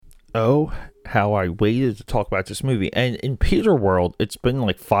Oh, how I waited to talk about this movie. And in Peter World, it's been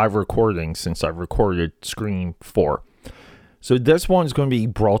like 5 recordings since I've recorded Scream 4. So this one's going to be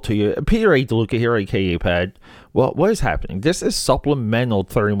brought to you. Peter A. DeLuca here, aka Pad. Well, what is happening? This is supplemental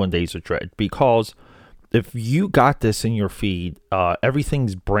 31 Days of Dread, because if you got this in your feed,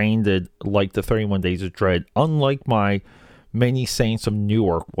 everything's branded like the 31 Days of Dread, unlike my Many Saints of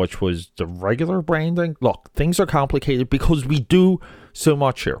Newark, which was the regular branding. Look, things are complicated because we do so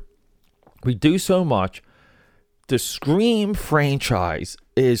much here. We do so much. The Scream franchise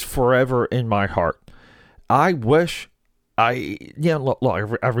is forever in my heart. I wish look,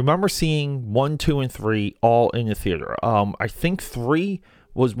 I remember seeing 1, 2, and 3 all in the theater. I think 3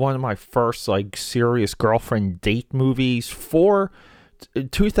 was one of my first like serious girlfriend date movies. 4,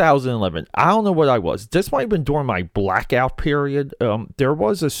 2011. I don't know what I was. This might have been during my blackout period. There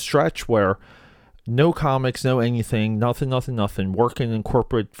was a stretch where no comics, no anything, nothing. Working in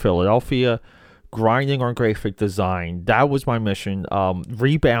corporate Philadelphia, grinding on graphic design. That was my mission.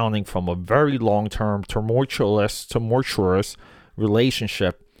 Rebounding from a very long-term, tumultuous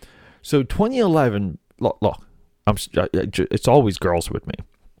relationship. So 2011, look, it's always girls with me.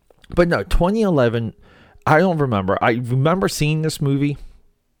 But no, 2011, I don't remember. I remember seeing this movie.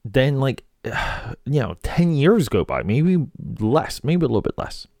 Then, 10 years go by, maybe less, maybe a little bit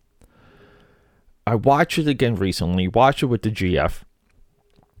less. I watched it again recently. Watched it with the GF.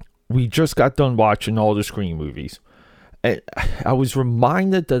 We just got done watching all the Scream movies. And I was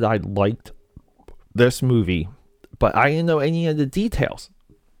reminded that I liked this movie, but I didn't know any of the details.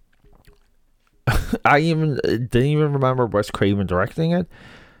 I didn't even remember Wes Craven directing it.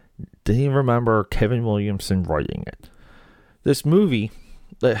 Didn't even remember Kevin Williamson writing it. This movie,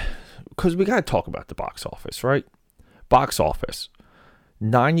 because we got to talk about the box office, right? Box office.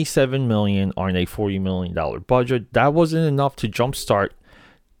 $97 million on a $40 million budget. That wasn't enough to jumpstart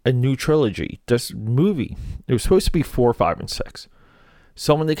a new trilogy. This movie, it was supposed to be 4, 5, and 6.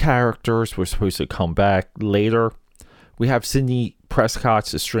 Some of the characters were supposed to come back later. We have Sidney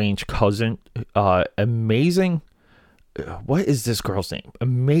Prescott's estranged cousin. Amazing. What is this girl's name?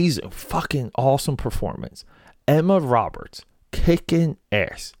 Amazing. Fucking awesome performance. Emma Roberts. Kicking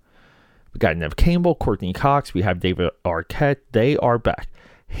ass. We got Neve Campbell, Courtney Cox. We have David Arquette. They are back.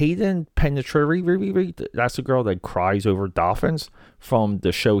 Hayden Panettiere, that's the girl that cries over dolphins from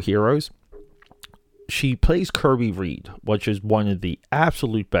the show Heroes. She plays Kirby Reed, which is one of the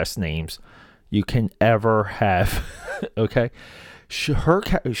absolute best names you can ever have. Okay? She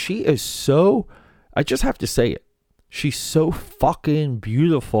is so, I just have to say it. She's so fucking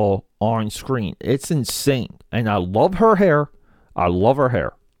beautiful on screen. It's insane. And I love her hair. I love her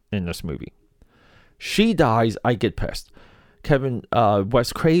hair in this movie. She dies, I get pissed.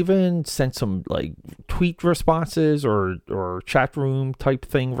 Wes Craven sent some like tweet responses or chat room type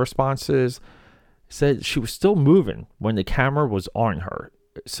thing responses. Said she was still moving when the camera was on her.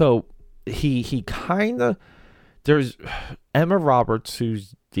 So he kind of, there's Emma Roberts,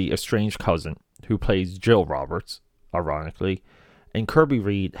 who's the estranged cousin, who plays Jill Roberts, ironically, and Kirby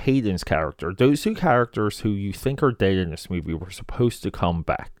Reed, Hayden's character. Those two characters who you think are dead in this movie were supposed to come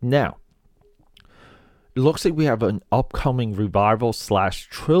back. Now, it looks like we have an upcoming revival /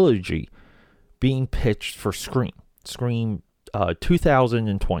 trilogy being pitched for Scream. Scream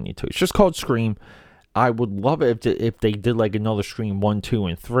 2022. It's just called Scream. I would love it if they did like another Scream 1, 2,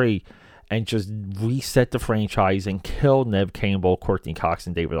 and 3 and just reset the franchise and kill Neve Campbell, Courtney Cox,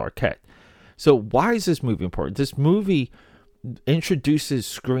 and David Arquette. So why is this movie important? This movie introduces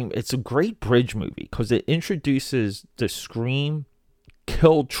Scream. It's a great bridge movie because it introduces the Scream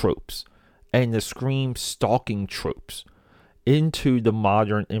kill tropes and the Scream stalking tropes into the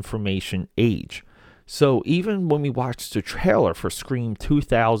modern information age. So even when we watch the trailer for Scream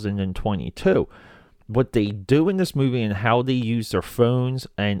 2022, what they do in this movie and how they use their phones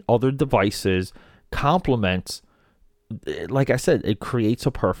and other devices complements, like I said, it creates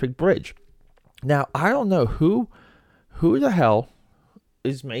a perfect bridge. Now, I don't know who the hell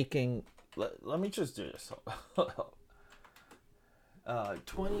is making, let me just do this.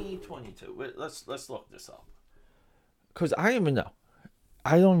 2022. Let's look this up. Because I don't even know.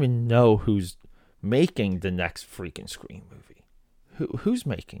 I don't even know who's making the next freaking Scream movie. Who's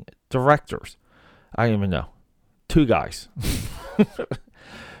making it? Directors. I don't even know. 2 guys.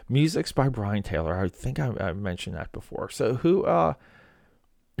 Music's by Brian Taylor. I think I mentioned that before. So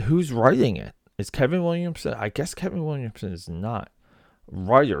who's writing it? Is Kevin Williamson? I guess Kevin Williamson is not.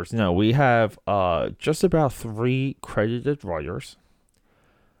 Writers. No, we have just about 3 credited writers.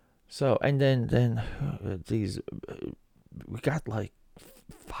 So, and then these, we got like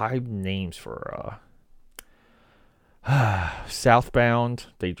 5 names for, Southbound.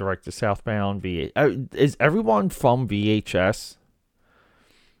 They directed Southbound. Is everyone from VHS?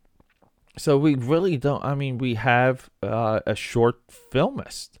 So we really don't. I mean, we have a short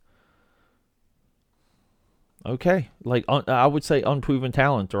filmist. Okay, like I would say, unproven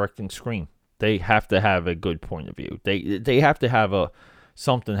talent directing Scream. They have to have a good point of view. They have to have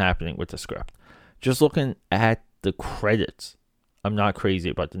something happening with the script. Just looking at the credits, I'm not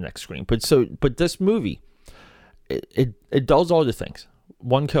crazy about the next Scream. But this movie, it does all the things.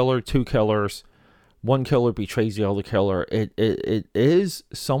 One killer, two killers. One killer betrays the other killer. It is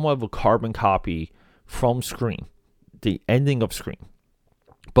somewhat of a carbon copy from Scream, the ending of Scream.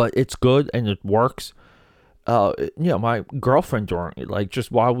 But it's good and it works. My girlfriend during it, like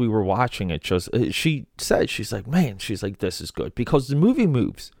just while we were watching it, she said, she's like, man, she's like, this is good because the movie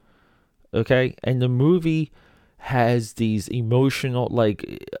moves. Okay. And the movie has these emotional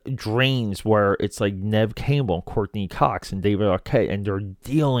like drains where it's like Neve Campbell and Courtney Cox and David Arquette, and they're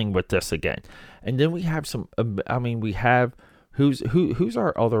dealing with this again. And then we have we have who's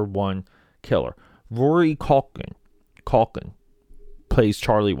our other one killer? Rory Culkin plays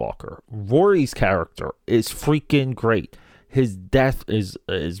Charlie Walker. Rory's character is freaking great. His death is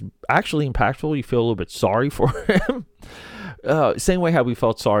actually impactful. You feel a little bit sorry for him. Same way how we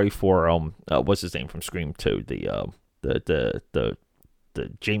felt sorry for what's his name from Scream 2, the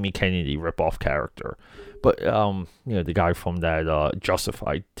Jamie Kennedy ripoff character, but the guy from that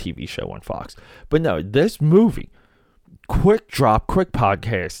Justified TV show on Fox. But no, this movie, quick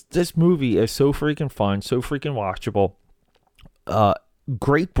podcast. This movie is so freaking fun, so freaking watchable.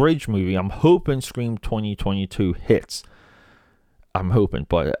 Great bridge movie. I'm hoping Scream 2022 hits. I'm hoping,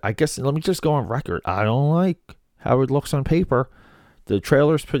 but I guess let me just go on record. I don't like how it looks on paper. The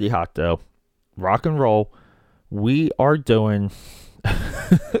trailer's pretty hot though. Rock and roll. We are doing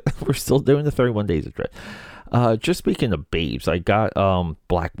we're still doing the 31 Days of Dread. Just speaking of babes, I got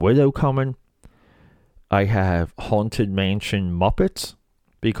Black Widow coming. I have Haunted Mansion Muppets,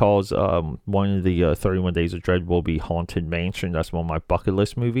 because one of the 31 Days of Dread will be Haunted Mansion. That's one of my bucket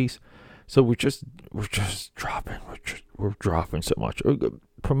list movies. So we're just dropping. We're dropping so much.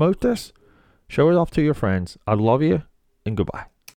 Promote this. Show it off to your friends. I love you, and goodbye.